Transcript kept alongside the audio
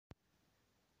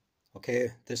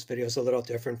Okay, this video is a little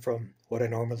different from what I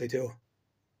normally do,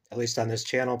 at least on this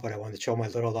channel, but I wanted to show my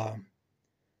little, I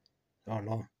don't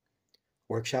know,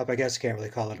 workshop, I guess. Can't really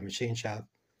call it a machine shop.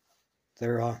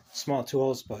 They're small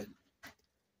tools, but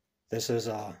this is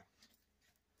one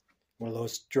of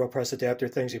those drill press adapter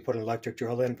things you put an electric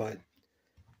drill in, but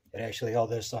it actually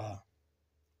held this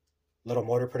little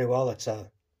motor pretty well. It's a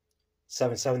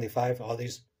 775. All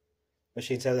these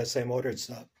machines have that same motor. It's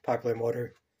a popular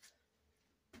motor.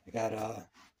 I got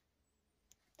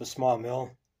the small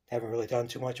mill. Haven't really done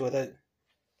too much with it.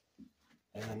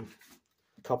 And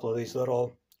a couple of these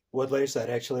little wood lathes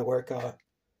that actually work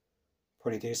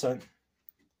pretty decent.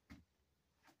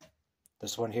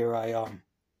 This one here, I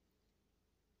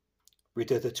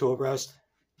redid the tool rest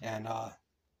and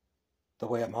the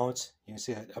way it mounts. You can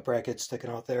see a bracket sticking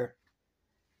out there.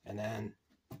 And then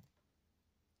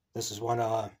this is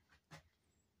one,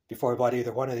 before I bought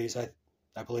either one of these, I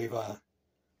believe I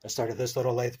started this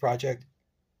little lathe project.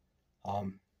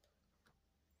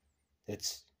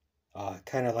 It's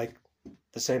kind of like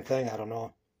the same thing. I don't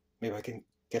know. Maybe I can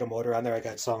get a motor on there. I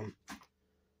got some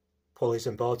pulleys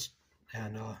and bolts,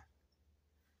 and I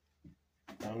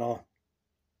don't know.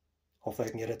 Hopefully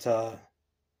I can get it to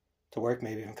work.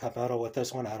 Maybe even cut metal with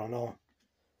this one. I don't know.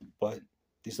 But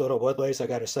these little wood lathes, I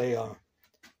gotta say,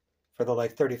 for the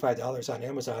like $35 on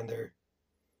Amazon, they're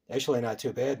actually not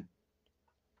too bad.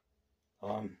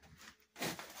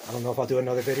 I don't know if I'll do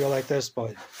another video like this,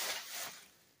 but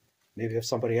maybe if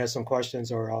somebody has some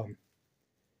questions or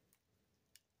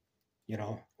you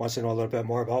know, wants to know a little bit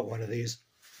more about one of these.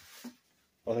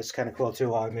 Well, that's kind of cool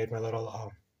too. I made my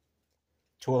little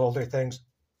tool holder things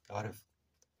out of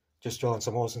just drilling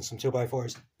some holes in some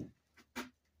 2x4s.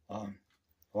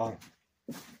 Well,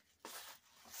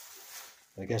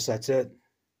 I guess that's it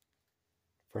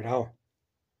for now.